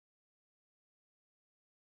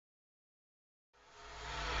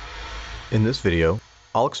In this video,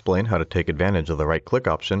 I'll explain how to take advantage of the right-click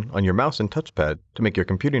option on your mouse and touchpad to make your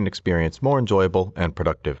computing experience more enjoyable and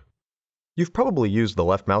productive. You've probably used the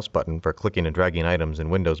left mouse button for clicking and dragging items in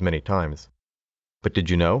Windows many times. But did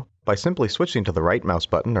you know, by simply switching to the right mouse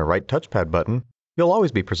button or right touchpad button, you'll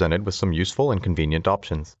always be presented with some useful and convenient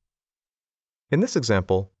options. In this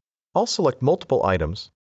example, I'll select multiple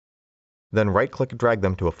items, then right-click and drag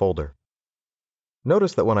them to a folder.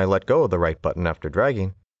 Notice that when I let go of the right button after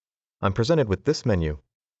dragging, I'm presented with this menu.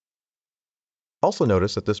 Also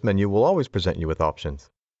notice that this menu will always present you with options.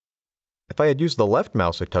 If I had used the left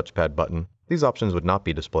mouse or touchpad button, these options would not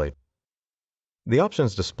be displayed. The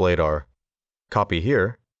options displayed are Copy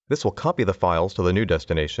here. This will copy the files to the new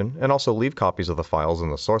destination and also leave copies of the files in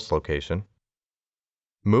the source location.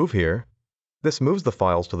 Move here. This moves the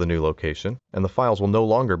files to the new location and the files will no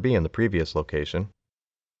longer be in the previous location.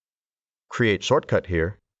 Create shortcut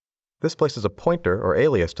here. This places a pointer or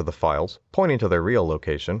alias to the files, pointing to their real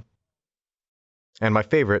location. And my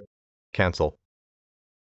favorite, Cancel.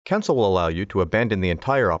 Cancel will allow you to abandon the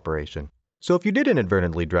entire operation. So if you did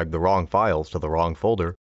inadvertently drag the wrong files to the wrong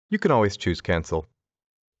folder, you can always choose Cancel.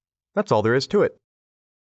 That's all there is to it.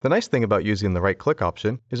 The nice thing about using the right-click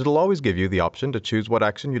option is it'll always give you the option to choose what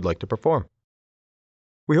action you'd like to perform.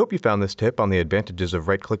 We hope you found this tip on the advantages of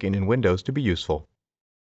right-clicking in Windows to be useful.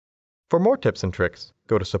 For more tips and tricks,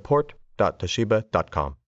 go to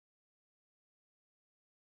support.toshiba.com.